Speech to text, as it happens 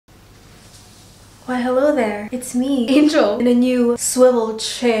Why hello there, it's me, Angel, in a new swivel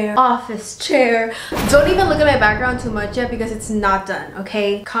chair, office chair. Don't even look at my background too much yet because it's not done,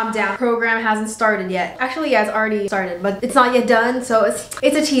 okay? Calm down. Program hasn't started yet. Actually, yeah, it's already started, but it's not yet done, so it's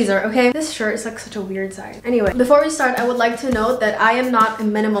a teaser, okay? This shirt is like such a weird size. Anyway, before we start, I would like to note that I am not a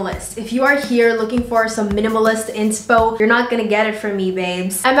minimalist. If you are here looking for some minimalist inspo, you're not gonna get it from me,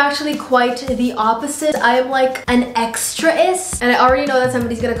 babes. I'm actually quite the opposite. I am like an extraist, and I already know that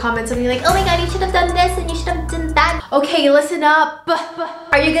somebody's gonna comment something like, oh my god, you should have done this and you should have done that. Okay, listen up.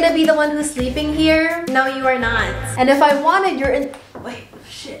 Are you gonna be the one who's sleeping here? No, you are not. And if I wanted your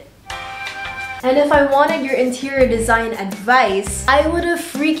And if I wanted your interior design advice, I would have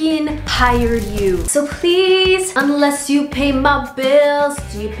freaking hired you. So please, unless you pay my bills,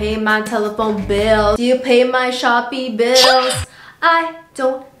 do you pay my telephone bill? Do you pay my Shopee bills? I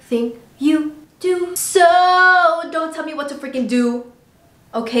don't think you do. So don't tell me what to freaking do.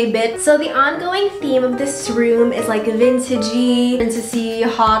 Okay, bitch. So the ongoing theme of this room is like vintagey, princessy,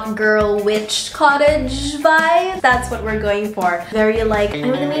 hot girl, witch, cottage vibe. That's what we're going for. Very like,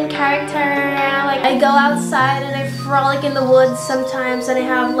 I'm the main character. Like I go outside and I frolic in the woods sometimes, and I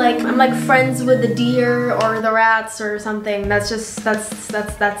have like, I'm like friends with the deer or the rats or something.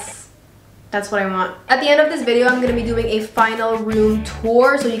 That's what I want. At the end of this video, I'm gonna be doing a final room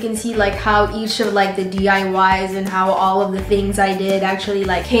tour so you can see like how each of like the DIYs and how all of the things I did actually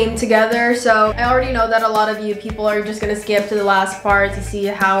like came together. So I already know that a lot of you people are just gonna skip to the last part to see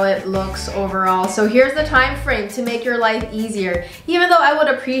how it looks overall. So here's the time frame to make your life easier. Even though I would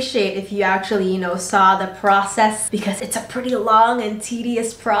appreciate if you actually, you know, saw the process, because it's a pretty long and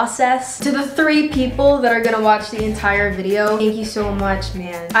tedious process. To the 3 people that are gonna watch the entire video, thank you so much,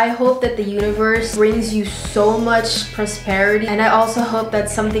 man. I hope that the universe brings you so much prosperity, and I also hope that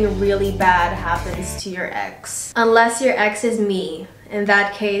something really bad happens to your ex. Unless your ex is me. In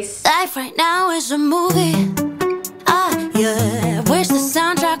that case, life right now is a movie. Yeah, wish the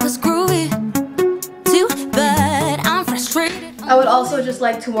soundtrack was groovy. Too bad I'm frustrated. I would also just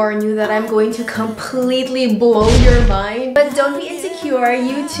like to warn you that I'm going to completely blow your mind. But don't be insecure,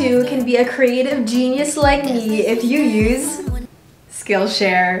 you too can be a creative genius like me if you use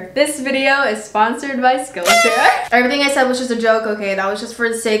Skillshare. This video is sponsored by Skillshare. Everything I said was just a joke, okay? That was just for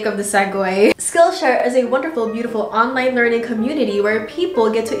the sake of the segue. Skillshare is a wonderful, beautiful online learning community where people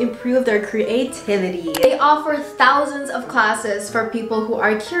get to improve their creativity. They offer thousands of classes for people who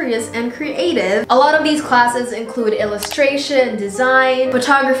are curious and creative. A lot of these classes include illustration, design,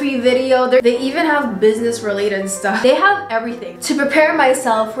 photography, video. They even have business related stuff. They have everything. To prepare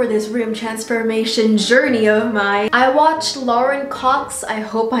myself for this room transformation journey of mine, I watched Lauren Cox. I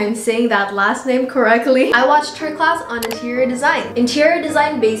hope I'm saying that last name correctly. I watched her class on interior design. Interior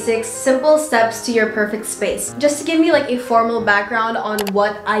design basics, simple steps to your perfect space. Just to give me like a formal background on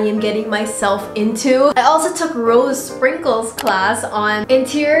what I am getting myself into. I also took Rose Sprinkle's class on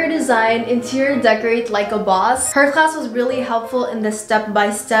interior design, interior decorate like a boss. Her class was really helpful in the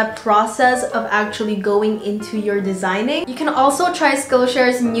step-by-step process of actually going into your designing. You can also try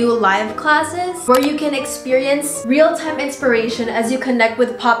Skillshare's new live classes where you can experience real-time inspiration as you connect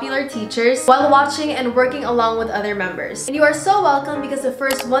with popular teachers while watching and working along with other members. And you are so welcome because the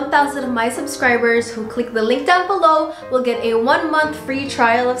first 1,000 of my subscribers who click the link down below will get a 1-month free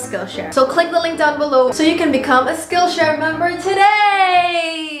trial of Skillshare. So click the link down below so you can become a Skillshare member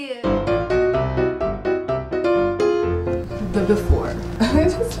today! The before.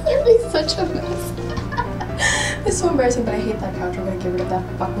 This is literally such a mess. It's so embarrassing, but I hate that couch. We're gonna get rid of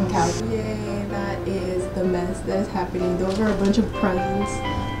that fucking couch. Yay, that is the mess that is happening. Those are a bunch of presents.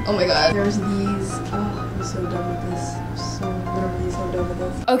 Oh my god. There's these. Oh, I'm so done with this. Literally so done with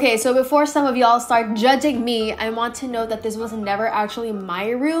this. Okay, so before some of y'all start judging me, I want to know that this was never actually my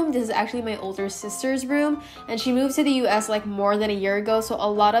room. This is actually my older sister's room, and she moved to the US like more than a year ago, so a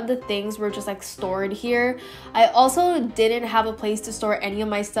lot of the things were just like stored here. I also didn't have a place to store any of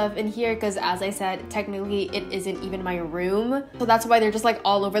my stuff in here because, as I said, technically it isn't even my room, so that's why they're just like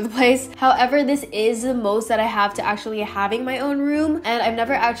all over the place. However, this is the most that I have to actually having my own room, and I've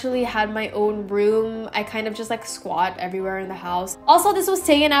never actually had my own room. I kind of just like squat everywhere in the house. Also, this was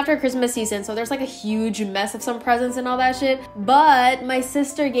taken after Christmas season, so there's like a huge mess of some presents and all that shit, but my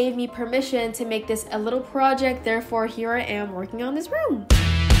sister gave me permission to make this a little project, therefore here I am working on this room.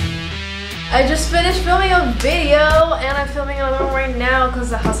 I just finished filming a video and I'm filming another one right now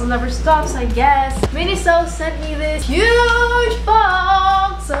because the hustle never stops, I guess. Miniso sent me this huge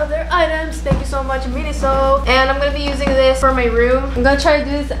box of their items. Thank you so much, Miniso. And I'm gonna be using this for my room. I'm gonna try to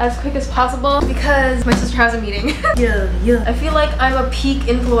do this as quick as possible because my sister has a meeting. Yeah. I feel like I'm a peak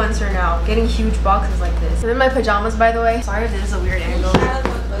influencer now, getting huge boxes like this. I'm in my pajamas, by the way. Sorry if this is a weird angle.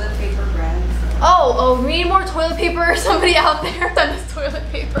 Oh, Oh, we need more toilet paper. Somebody out there send us toilet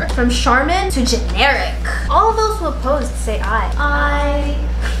paper. From Charmin to generic. All of those will post say I.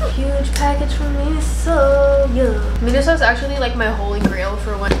 Huge package from MINISO. Yeah. MINISO is actually like my holy grail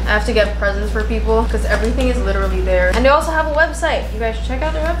for when I have to get presents for people because everything is literally there. And they also have a website. You guys should check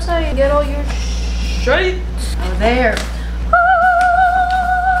out their website and get all your shit. Oh, there.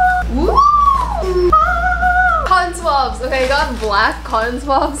 Woo! Cotton swabs. Okay, I got black cotton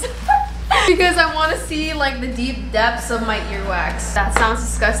swabs because I want to see like the deep depths of my earwax. That sounds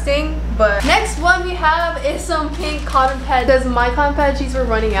disgusting, but next one we have is some pink cotton pads because my cotton pad sheets were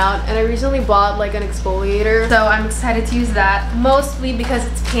running out and I recently bought like an exfoliator, so I'm excited to use that, mostly because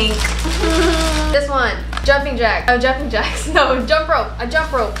it's pink. This one, jumping jack. Oh, jumping jacks. No, jump rope. A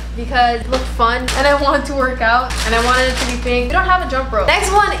jump rope because it looked fun and I wanted to work out and I wanted it to be pink. We don't have a jump rope.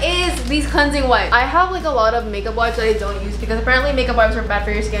 Next one is these cleansing wipes. I have like a lot of makeup wipes that I don't use because apparently makeup wipes are bad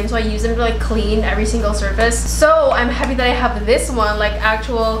for your skin, so I use them to like clean every single surface. So I'm happy that I have this one, like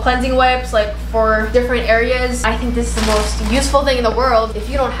actual cleansing wipes like for different areas. I think this is the most useful thing in the world. If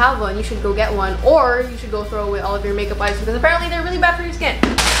you don't have one, you should go get one, or you should go throw away all of your makeup wipes because apparently they're really bad for your skin.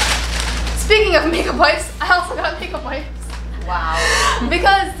 Speaking of makeup wipes, I also got makeup wipes. Wow.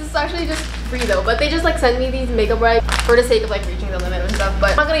 Because this is actually just free though, but they just like sent me these makeup wipes for the sake of like reaching the limit and stuff, but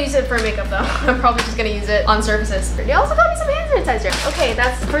I'm not gonna use it for makeup though. I'm probably just gonna use it on surfaces. They also got me some hand sanitizer. Okay,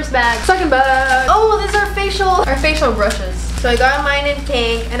 that's the first bag. Second bag. Oh, these are our facial brushes. So I got mine in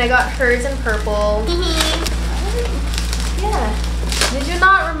pink and I got hers in purple. Yeah. Did you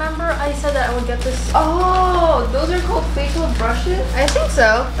not remember I said that I would get this? Oh, those are called facial brushes? I think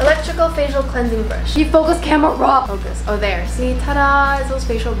so. Electrical facial cleansing brush. You focus camera raw. Focus. Oh, there. See, ta-da. It's those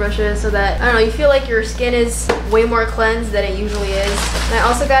facial brushes so that, I don't know, you feel like your skin is way more cleansed than it usually is. And I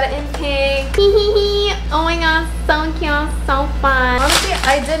also got it in pink. Oh my god, so cute, so fun. Honestly,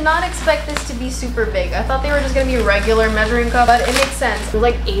 I did not expect this to be super big. I thought they were just gonna be regular measuring cup, but it makes sense. There's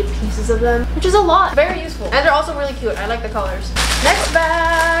like 8 pieces of them, which is a lot. Very useful. And they're also really cute. I like the colors. Next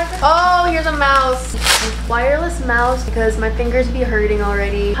bag. Oh, here's a mouse. Wireless mouse because my fingers be hurting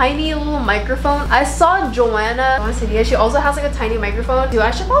already. Tiny little microphone. I saw Joanna City. She also has like a tiny microphone. Dude,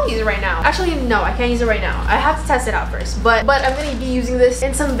 I should probably use it right now. Actually, no, I can't use it right now. I have to test it out first. But I'm gonna be using this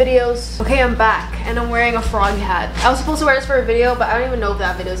in some videos. Okay, I'm back and I'm wearing a frog hat. I was supposed to wear this for a video, but I don't even know if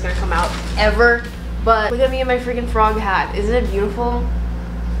that video is gonna come out ever. But look at me in my freaking frog hat. Isn't it beautiful?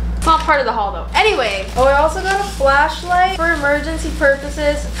 It's not part of the haul though. Anyway, oh, I also got a flashlight for emergency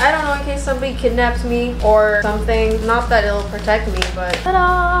purposes. I don't know, in case somebody kidnaps me or something. Not that it'll protect me, but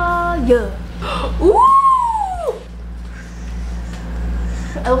ta-da! Yeah. Ooh!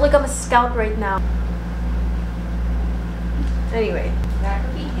 I look like I'm a scout right now. Anyway. That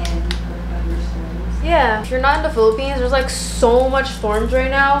would be handy for thunderstorms. Yeah, if you're not in the Philippines, there's like so much storms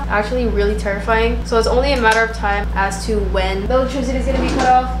right now. Actually really terrifying. So it's only a matter of time as to when the electricity is gonna be cut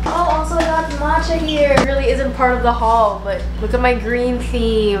off. Oh, also I got matcha here. It really isn't part of the haul, but look at my green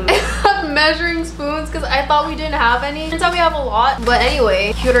theme. I have measuring spoons because I thought we didn't have any. Turns out we have a lot. But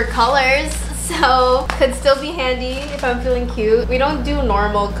anyway, cuter colors. So could still be handy if I'm feeling cute. We don't do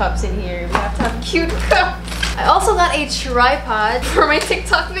normal cups in here. We have to have cute cups. I also got a tripod for my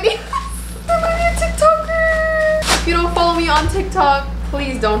TikTok videos. I'm gonna be a TikToker. If you don't follow me on TikTok,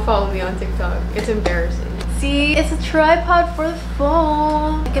 please don't follow me on TikTok. It's embarrassing. See, it's a tripod for the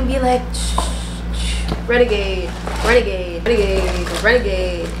phone. It can be like renegade, renegade, renegade,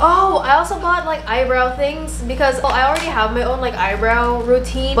 renegade. Oh, I also got like eyebrow things because I already have my own like eyebrow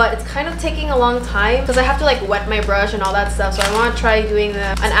routine, but it's kind of taking a long time because I have to like wet my brush and all that stuff. So I want to try doing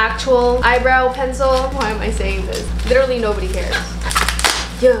an actual eyebrow pencil. Why am I saying this? Literally nobody cares.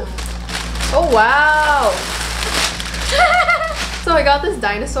 Yeah. Oh wow. So I got this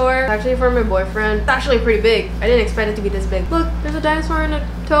dinosaur actually for my boyfriend. It's actually pretty big. I didn't expect it to be this big. Look, there's a dinosaur and a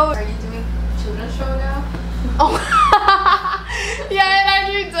toad. Are you doing children's show now? Oh. Yeah, it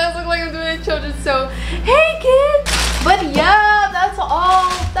actually does look like I'm doing a children's show. Hey kids! But yeah, that's all.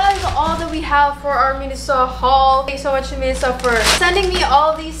 That is all that we have for our MINISO haul. Thank you so much to MINISO for sending me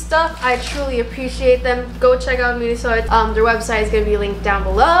all these stuff. I truly appreciate them. Go check out MINISO. Their website is gonna be linked down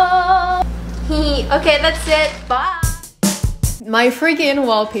below. Okay, that's it. Bye. My freaking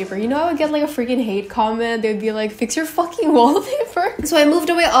wallpaper. You know, I would get like a freaking hate comment. They'd be like, fix your fucking wallpaper. So I moved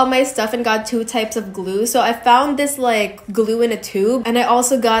away all my stuff and got 2 types of glue. So I found this like glue in a tube, and I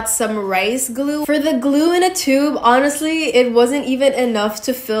also got some rice glue. For the glue in a tube, honestly, it wasn't even enough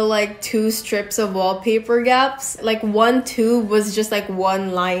to fill like 2 strips of wallpaper gaps. Like 1 tube was just like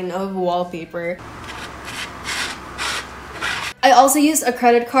 1 line of wallpaper. I also used a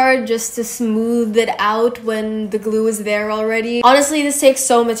credit card just to smooth it out when the glue is there already. Honestly, this takes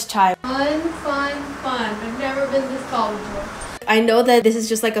so much time. Fun. I know that this is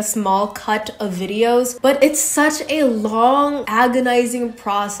just like a small cut of videos, but it's such a long, agonizing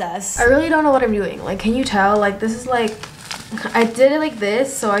process. I really don't know what I'm doing. Like, can you tell? Like, this is like, I did it like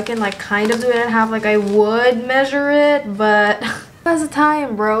this so I can like kind of do it in half, like I would measure it, but that's the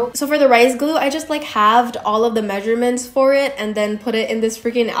time, bro. So for the rice glue, I just like halved all of the measurements for it and then put it in this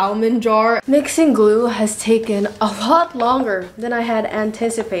freaking almond jar. Mixing glue has taken a lot longer than I had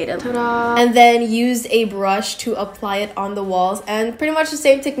anticipated. Ta-da! And then used a brush to apply it on the walls, and pretty much the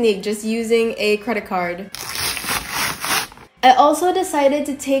same technique, just using a credit card. I also decided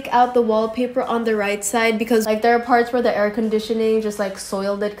to take out the wallpaper on the right side because like there are parts where the air conditioning just like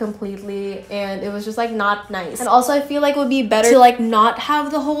soiled it completely and it was just like not nice. And also I feel like it would be better to like not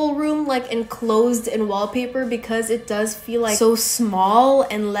have the whole room like enclosed in wallpaper because it does feel like so small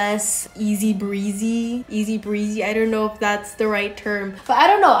and less easy breezy. I don't know if that's the right term, but I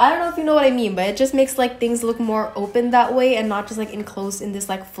don't know if you know what I mean, but it just makes like things look more open that way and not just like enclosed in this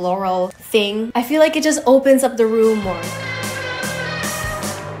like floral thing. I feel like it just opens up the room more.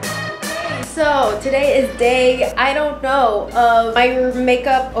 So today is day, I don't know, of my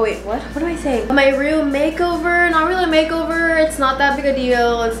makeup. Oh wait, what am I saying? My room makeover. Not really a makeover. It's not that big a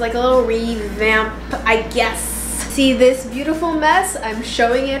deal. It's like a little revamp, I guess. See this beautiful mess? I'm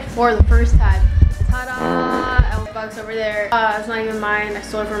showing it for the first time. Ta-da! Box over there. It's not even mine. I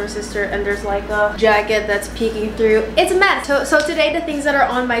stole it from my sister, and there's like a jacket that's peeking through. It's a mess. So today the things that are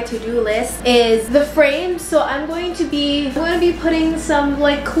on my to-do list is the frames. So I'm going to be putting some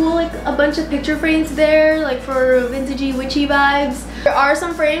like cool, like a bunch of picture frames there, like for vintagey witchy vibes. There are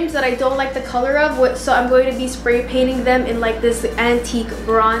some frames that I don't like the color of, so I'm going to be spray painting them in like this antique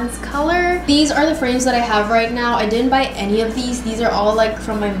bronze color. These are the frames that I have right now. I didn't buy any of these. These are all like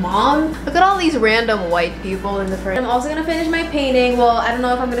from my mom. Look at all these random white people in the frame. I'm also gonna finish my painting. Well, I don't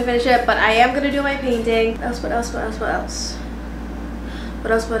know if I'm gonna finish it, but I am gonna do my painting. What else?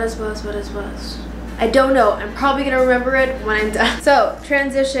 I don't know. I'm probably gonna remember it when I'm done. So,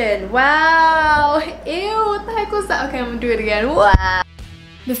 transition. Wow. Ew, what the heck was that? Okay, I'm gonna do it again. Wow.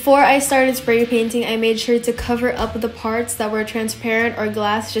 Before I started spray painting, I made sure to cover up the parts that were transparent or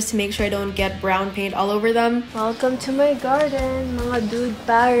glass just to make sure I don't get brown paint all over them. Welcome to my garden, mga dude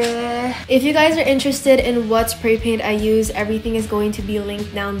pare. If you guys are interested in what spray paint I use, everything is going to be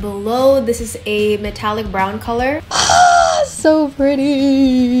linked down below. This is a metallic brown color. So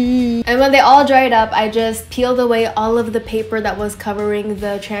pretty. And when they all dried up, I just peeled away all of the paper that was covering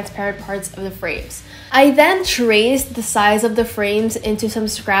the transparent parts of the frames. I then traced the size of the frames into some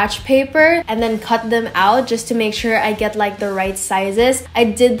scratch paper and then cut them out just to make sure I get like the right sizes. I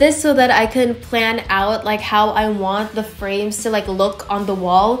did this so that I can plan out like how I want the frames to like look on the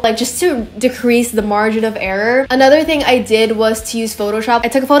wall, like just to decrease the margin of error. Another thing I did was to use Photoshop. I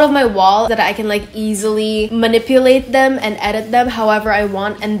took a photo of my wall so that I can like easily manipulate them and edit them however I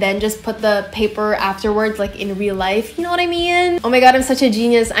want, and then just put the paper afterwards like in real life. You know what I mean? Oh my god, I'm such a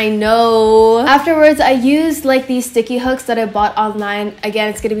genius. I know. Afterwards, I used like these sticky hooks that I bought online. Again,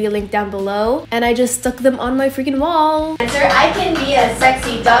 it's gonna be linked down below. And I just stuck them on my freaking wall. Cancer, I can be a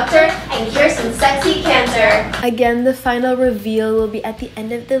sexy doctor and cure some sexy cancer. Again, the final reveal will be at the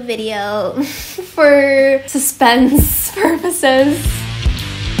end of the video for suspense purposes.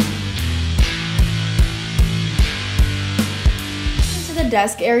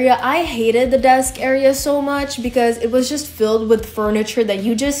 Desk area. I hated the desk area so much because it was just filled with furniture that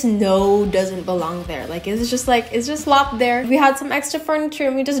you just know doesn't belong there. Like it's just lopped there. We had some extra furniture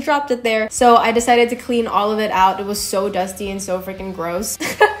and we just dropped it there. So I decided to clean all of it out. It was so dusty and so freaking gross.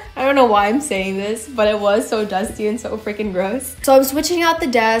 I don't know why I'm saying this, but it was so dusty and so freaking gross. So I'm switching out the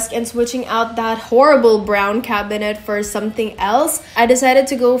desk and switching out that horrible brown cabinet for something else. I decided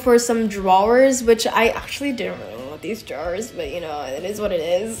to go for some drawers, which I actually didn't really want these drawers, but you know, it is what it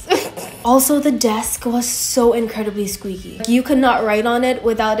is. Also, the desk was so incredibly squeaky. You could not write on it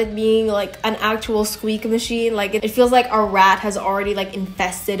without it being like an actual squeak machine. Like it feels like a rat has already like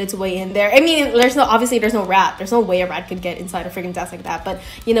infested its way in there. I mean, obviously there's no rat. There's no way a rat could get inside a freaking desk like that, but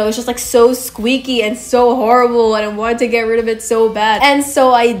you know, it's just like so squeaky and so horrible, and I wanted to get rid of it so bad, and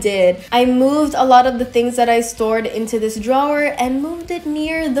so I did. I moved a lot of the things that I stored into this drawer and moved it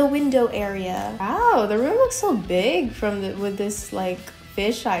near the window area. Wow, the room looks so big with this like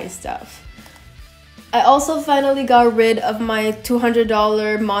fisheye stuff. I also finally got rid of my $200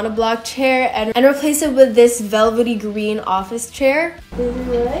 monoblock chair and replaced it with this velvety green office chair. Is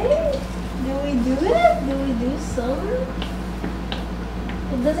it right? Do we do it? Do we do some?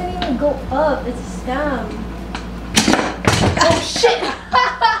 It doesn't even go up. It's a scam. Oh shit!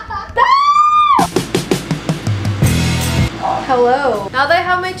 hello. Now that I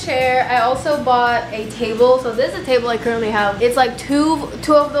have my chair, I also bought a table. So this is the table I currently have. It's like two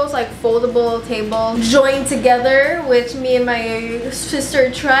of those like foldable tables joined together, which me and my sister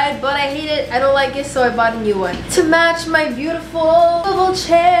tried, but I hate it. I don't like it, so I bought a new one to match my beautiful oval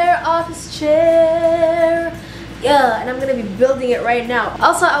chair, office chair. Yeah, and I'm gonna be building it right now.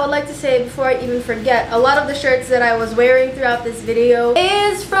 Also, I would like to say before I even forget, a lot of the shirts that I was wearing throughout this video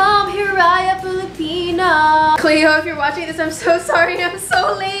is from Hiraya, Pilipina. Cleo, if you're watching this, I'm so sorry, I'm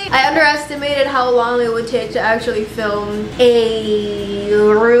so late. I underestimated how long it would take to actually film a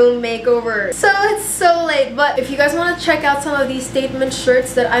room makeover. So it's so late, but if you guys want to check out some of these statement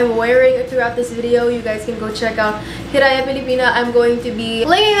shirts that I'm wearing throughout this video, you guys can go check out Hiraya, Pilipina. I'm going to be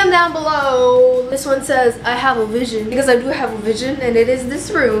linking them down below. This one says, I have a vision, because I do have a vision, and it is this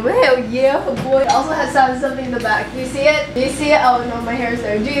room. Hell yeah, boy. It also has something in the back. Do you see it? Do you see it? Oh no, my hair's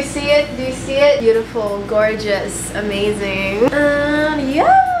there. Do you see it? Do you see it? Beautiful, gorgeous, amazing.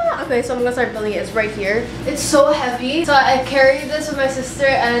 Yeah. Okay, so I'm gonna start building it. It's right here. It's so heavy. So I carried this with my sister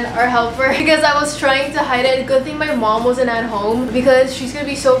and our helper because I was trying to hide it. Good thing my mom wasn't at home because she's gonna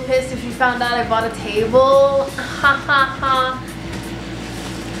be so pissed if she found out I bought a table. Ha ha ha.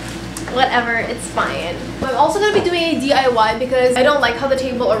 Whatever, it's fine. I'm also gonna be doing a DIY because I don't like how the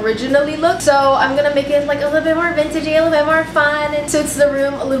table originally looked, so I'm gonna make it like a little bit more vintagey, a little bit more fun, and suits the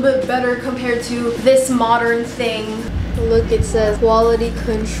room a little bit better compared to this modern thing. Look, it says quality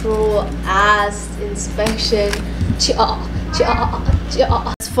control inspection. It's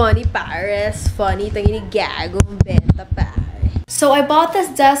funny, Paris. Funny, tangini gago benta pa. So I bought this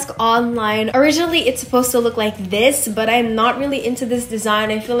desk online. Originally, it's supposed to look like this, but I'm not really into this design.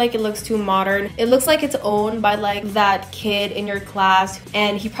 I feel like it looks too modern. It looks like it's owned by like that kid in your class,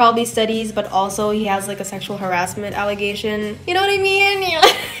 and he probably studies, but also he has like a sexual harassment allegation. You know what I mean?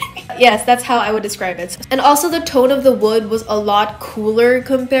 Yes, that's how I would describe it. And also the tone of the wood was a lot cooler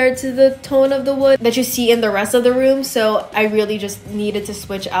compared to the tone of the wood that you see in the rest of the room. So I really just needed to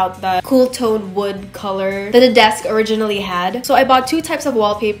switch out the cool toned wood color that the desk originally had. So I bought two types of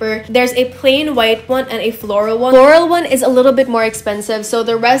wallpaper. There's a plain white one and a floral one. Floral one is a little bit more expensive, so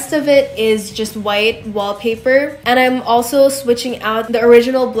the rest of it is just white wallpaper. And I'm also switching out the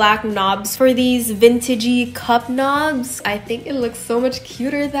original black knobs for these vintagey cup knobs. I think it looks so much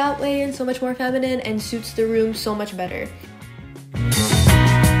cuter that way and so much more feminine and suits the room so much better.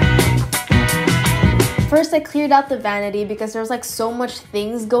 First, I cleared out the vanity because there was like so much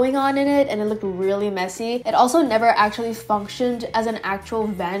things going on in it and it looked really messy. It also never actually functioned as an actual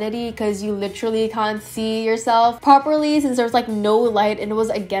vanity because you literally can't see yourself properly since there was like no light and it was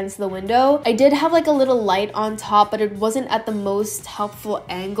against the window. I did have like a little light on top, but it wasn't at the most helpful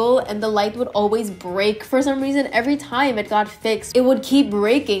angle and the light would always break for some reason. Every time it got fixed, it would keep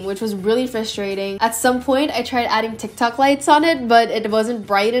breaking, which was really frustrating. At some point, I tried adding TikTok lights on it, but it wasn't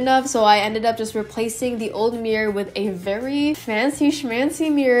bright enough, so I ended up just replacing the old mirror with a very fancy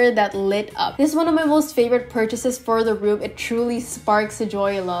schmancy mirror that lit up. This is one of my most favorite purchases for the room. It truly sparks the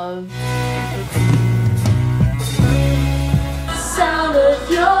joy of love. Sound of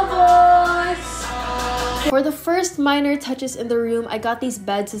your voice. For the first minor touches in the room, I got these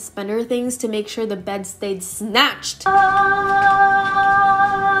bed suspender things to make sure the bed stayed snatched.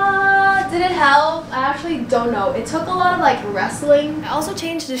 Did it help? I actually don't know. It took a lot of like wrestling. I also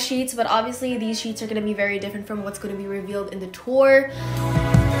changed the sheets, but obviously these sheets are going to be very different from what's going to be revealed in the tour.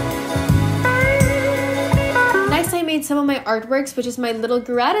 Next, I made some of my artworks, which is my little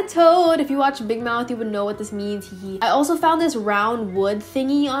gratitude. If you watch Big Mouth, you would know what this means. I also found this round wood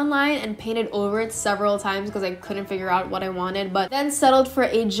thingy online and painted over it several times because I couldn't figure out what I wanted, but then settled for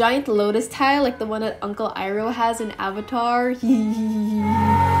a giant lotus tile like the one that Uncle Iroh has in Avatar.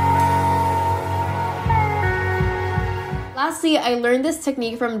 Lastly, I learned this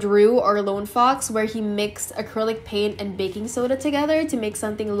technique from Drew or Lone Fox where he mixed acrylic paint and baking soda together to make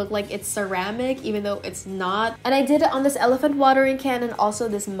something look like it's ceramic even though it's not. And I did it on this elephant watering can and also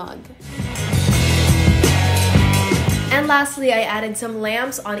this mug. And lastly, I added some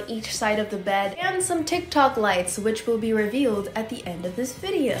lamps on each side of the bed and some TikTok lights, which will be revealed at the end of this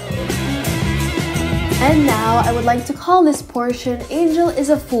video. And now, I would like to call this portion Angel is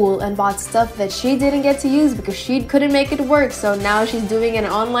a Fool and bought stuff that she didn't get to use because she couldn't make it work, so now she's doing an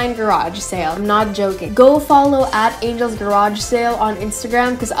online garage sale. I'm not joking. Go follow @Angel's Garage Sale on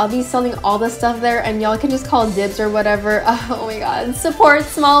Instagram because I'll be selling all the stuff there and y'all can just call dibs or whatever. Oh my god. Support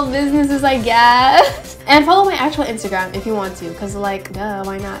small businesses, I guess. And follow my actual Instagram if you want to because like, duh,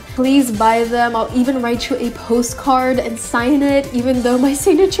 why not? Please buy them. I'll even write you a postcard and sign it even though my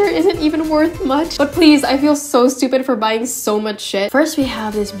signature isn't even worth much. But please Please, I feel so stupid for buying so much shit. First, we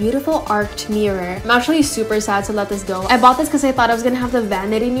have this beautiful arched mirror. I'm actually super sad to let this go. I bought this because I thought I was gonna have the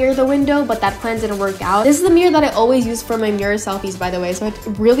vanity near the window, but that plan didn't work out. This is the mirror that I always use for my mirror selfies, by the way, so it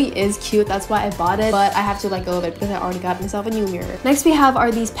really is cute. That's why I bought it, but I have to let go of it because I already got myself a new mirror. Next, we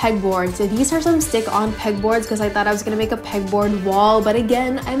are these pegboards. So these are some stick-on pegboards because I thought I was gonna make a pegboard wall, but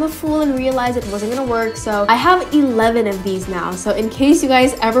again, I'm a fool and realized it wasn't gonna work. So I have 11 of these now. So in case you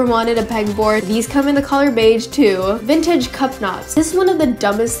guys ever wanted a pegboard, these come in the color beige too. Vintage cup knobs. This is one of the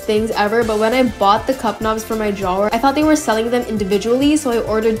dumbest things ever, but when I bought the cup knobs for my drawer, I thought they were selling them individually, so I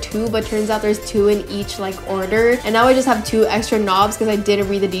ordered 2, but turns out there's 2 in each like order, and now I just have 2 extra knobs because I didn't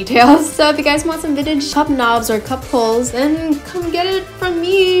read the details. So if you guys want some vintage cup knobs or cup pulls, then come get it from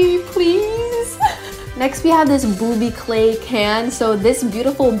me, please. Next, we have this booby clay can. So this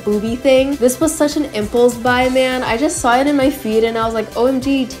beautiful booby thing, this was such an impulse buy, man. I just saw it in my feed and I was like,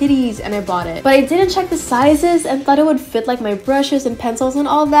 OMG, titties, and I bought it. But I didn't check the sizes and thought it would fit like my brushes and pencils and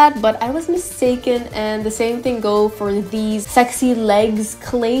all that, but I was mistaken, and the same thing go for these sexy legs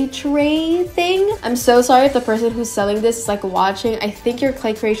clay tray thing. I'm so sorry if the person who's selling this is like watching. I think your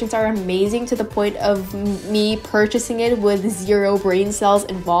clay creations are amazing to the point of me purchasing it with 0 brain cells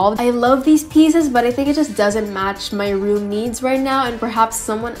involved. I love these pieces, but I think it just doesn't match my room needs right now, and perhaps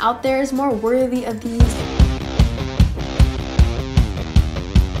someone out there is more worthy of these.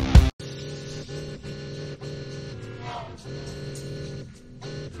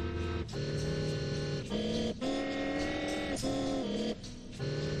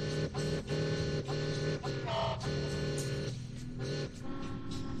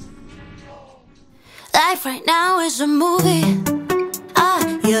 Life right now is a movie.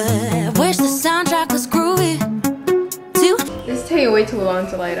 Yeah, wish the soundtrack was groovy. This is taking way too long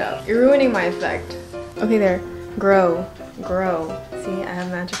to light up. You're ruining my effect. Okay, there. Grow. Grow. See, I have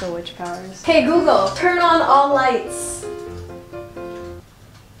magical witch powers. Hey Google, turn on all lights.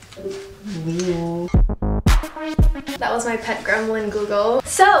 That was my pet gremlin, Google.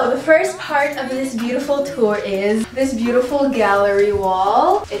 So, the first part of this beautiful tour is this beautiful gallery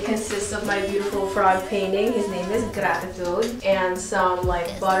wall. It consists of my beautiful frog painting. His name is Gratitude. And some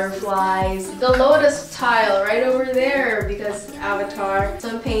like butterflies. The lotus tile right over there because Avatar.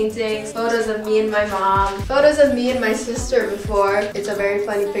 Some paintings. Photos of me and my mom. Photos of me and my sister before. It's a very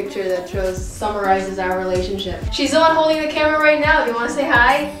funny picture that summarizes our relationship. She's the one holding the camera right now. Do you want to say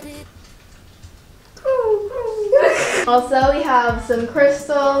hi? Also, we have some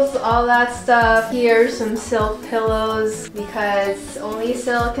crystals, all that stuff. Here, some silk pillows because only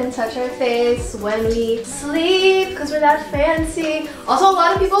silk can touch our face when we sleep because we're that fancy. Also, a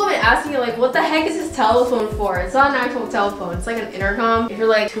lot of people have been asking me like, what the heck is this telephone for? It's not an actual telephone. It's like an intercom. If you're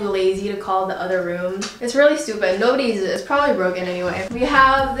like too lazy to call the other room. It's really stupid. Nobody uses it. It's probably broken anyway. We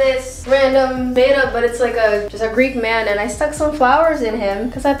have this random made up, but it's like just a Greek man, and I stuck some flowers in him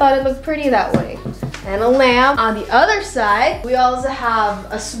because I thought it looked pretty that way. And a lamp. On the other side, we also have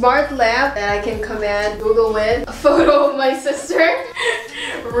a smart lamp that I can command Google with, a photo of my sister,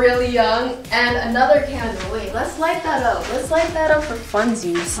 really young, and another candle. Wait, let's light that up. Let's light that up for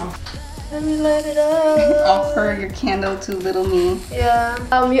funsies. Let me light it up. Offer your candle to little me. Yeah.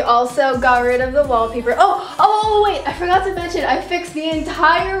 We also got rid of the wallpaper. Oh, wait, I forgot to mention, I fixed the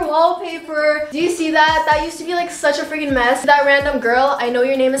entire wallpaper. Do you see that? That used to be like such a freaking mess. That random girl, I know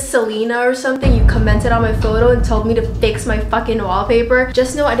your name is Selena or something, you commented on my photo and told me to fix my fucking wallpaper.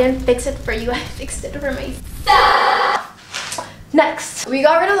 Just know I didn't fix it for you, I fixed it for myself. Next, we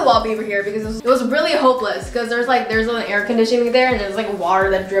got rid of the wallpaper here because it was really hopeless because there's an air conditioning there and there's like water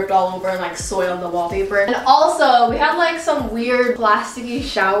that dripped all over and like soiled the wallpaper. And also, we had like some weird plasticky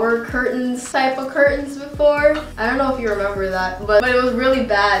shower curtains type of curtains before. I don't know if you remember that, but it was really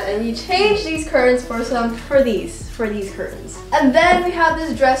bad, and we changed these curtains for these curtains. And then we have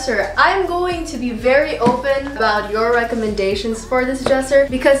this dresser. I'm going to be very open about your recommendations for this dresser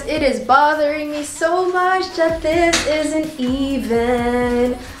because it is bothering me so much that this isn't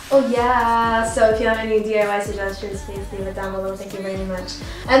even. Oh yeah, so if you have any DIY suggestions, please leave it down below. Thank you very much.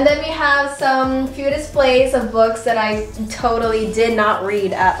 And then we have some few displays of books that I totally did not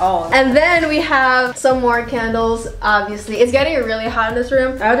read at all. And then we have some more candles, obviously. It's getting really hot in this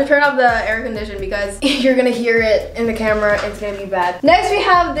room. I have to turn off the air conditioning because you're gonna hear it in the camera. It's gonna be bad. Next, we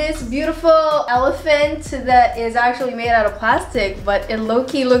have this beautiful elephant that is actually made out of plastic, but it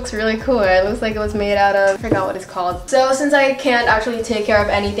low-key looks really cool. It looks like it was made out of, I forgot what it's called. So since I can't actually take care of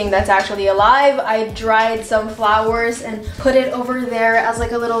anything that's actually alive, I dried some flowers and put it over there as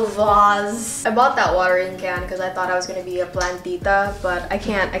like a little vase. I bought that watering can because I thought I was gonna be a plantita, but I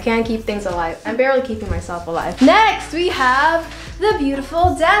can't keep things alive. I'm barely keeping myself alive. Next, we have the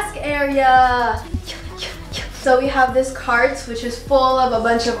beautiful desk area. So we have this cart, which is full of a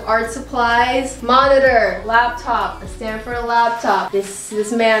bunch of art supplies, monitor, laptop, a stand for a laptop, this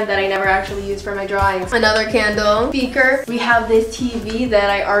man that I never actually used for my drawings, another candle, speaker. We have this TV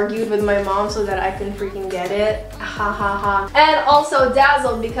that I argued with my mom so that I couldn't freaking get it. Ha ha ha. And also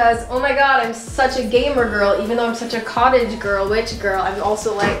dazzled because, oh my god, I'm such a gamer girl, even though I'm such a cottage girl, witch girl, I'm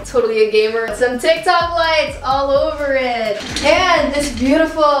also like totally a gamer. Some TikTok lights all over it. And this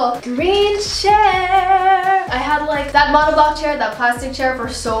beautiful green chair. I had like that monoblock chair, that plastic chair for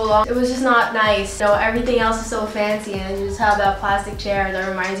so long. It was just not nice. You know, everything else is so fancy and you just have that plastic chair that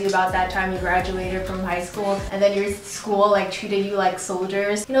reminds you about that time you graduated from high school and then your school like treated you like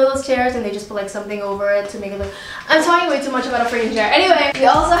soldiers. You know those chairs and they just put like something over it to make it look... I'm talking way too much about a freaking chair. Anyway, we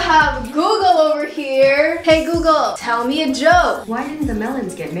also have Google over here. Hey Google, tell me a joke. Why didn't the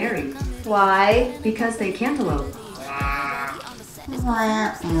melons get married? Why? Because they cantaloupe.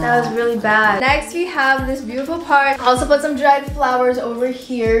 That was really bad. Next we have this beautiful part. I also put some dried flowers over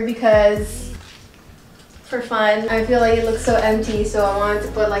here because for fun. I feel like it looks so empty, so I wanted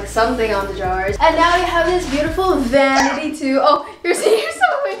to put like something on the jars. And now we have this beautiful vanity too. Oh, you're seeing yourself.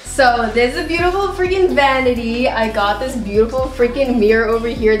 So this is a beautiful freaking vanity. I got this beautiful freaking mirror over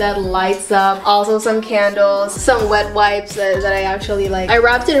here that lights up. Also some candles, some wet wipes that I actually like. I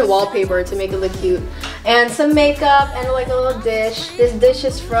wrapped it in wallpaper to make it look cute. And some makeup and like a little dish. This dish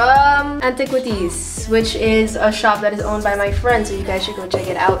is from Antiquities, which is a shop that is owned by my friend, so you guys should go check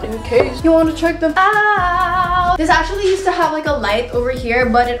it out in case you want to check them out. This actually used to have like a light over here,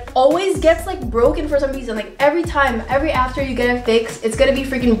 but it always gets like broken for some reason. Like every time, every after you get it fixed, it's gonna be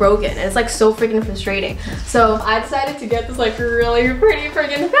freaking broken, and it's like so freaking frustrating. So I decided to get this like really pretty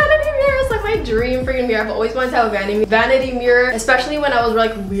freaking vanity mirror. It's like my dream freaking mirror. I've always wanted to have a vanity mirror, especially when I was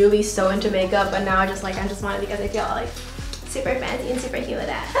like really so into makeup, but now I just want it because I feel like super fancy and super cute with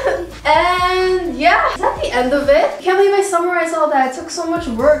that. And yeah, is that the end of it? Can't believe I summarized all that. It took so much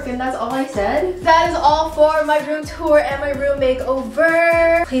work and that's all I said. That is all for my room tour and my room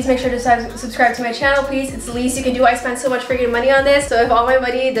makeover. Please make sure to subscribe to my channel, please. It's the least you can do. I spent so much freaking money on this, so if all my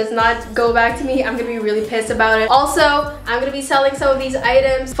money does not go back to me, I'm gonna be really pissed about it. Also, I'm gonna be selling some of these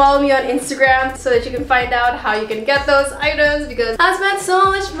items. Follow me on Instagram so that you can find out how you can get those items because I spent so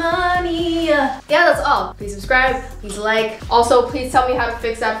much money. Yeah, that's all. Please subscribe, please like. Also, please tell me how to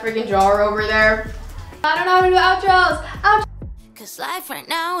fix that freaking drawer over there. I don't know how to do outros. Outros. Cause life right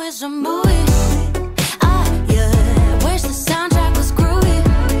now is a movie. Yeah, where's the sound?